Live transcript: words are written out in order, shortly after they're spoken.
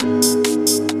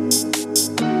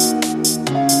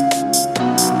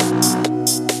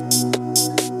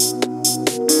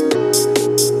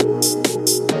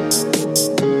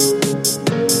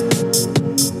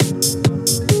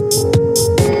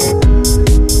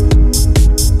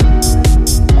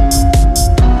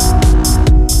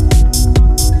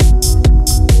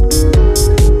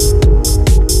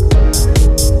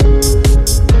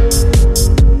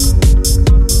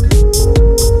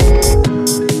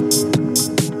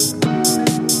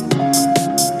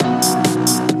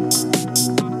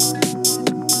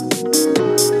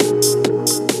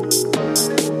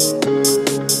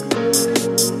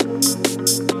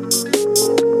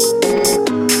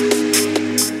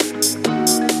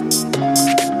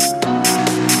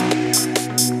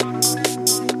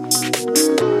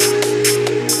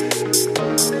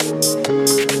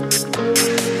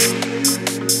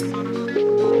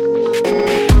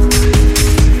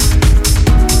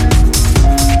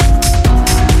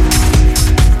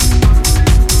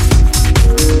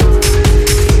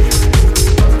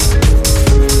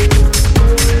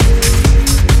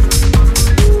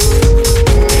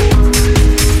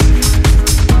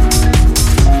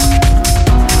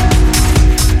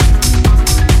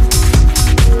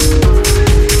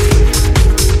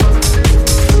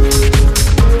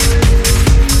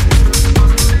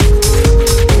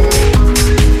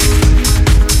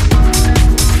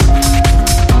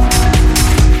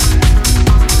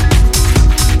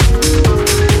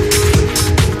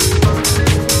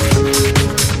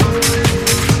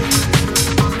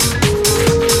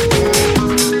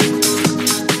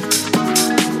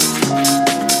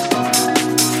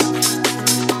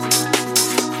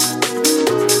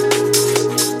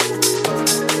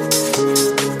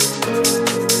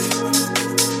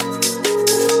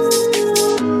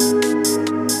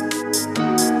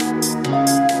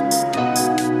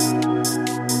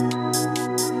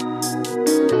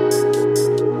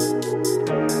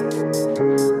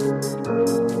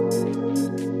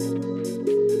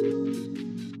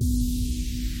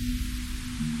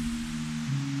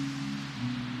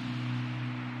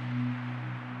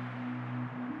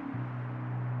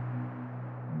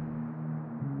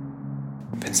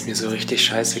Wenn es mir so richtig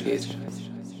scheiße geht,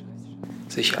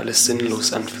 sich alles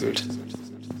sinnlos anfühlt,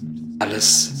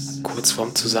 alles kurz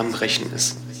vorm Zusammenbrechen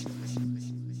ist,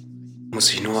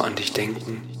 muss ich nur an dich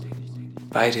denken,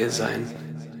 bei dir sein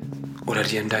oder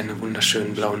dir in deine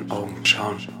wunderschönen blauen Augen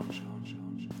schauen.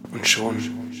 Und schon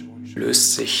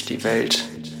löst sich die Welt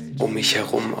um mich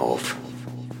herum auf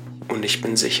und ich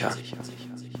bin sicher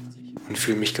und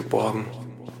fühle mich geborgen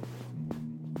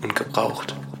und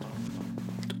gebraucht.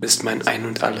 Du bist mein Ein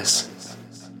und Alles.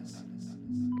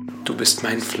 Du bist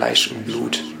mein Fleisch und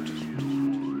Blut.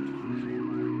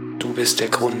 Du bist der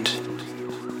Grund,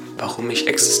 warum ich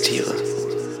existiere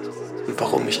und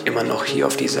warum ich immer noch hier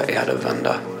auf dieser Erde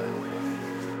wandere.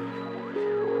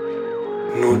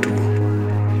 Nur du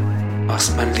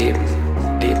machst mein Leben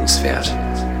lebenswert.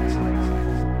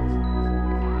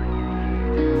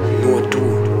 Nur du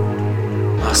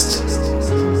machst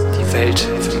die Welt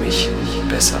für mich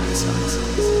besser.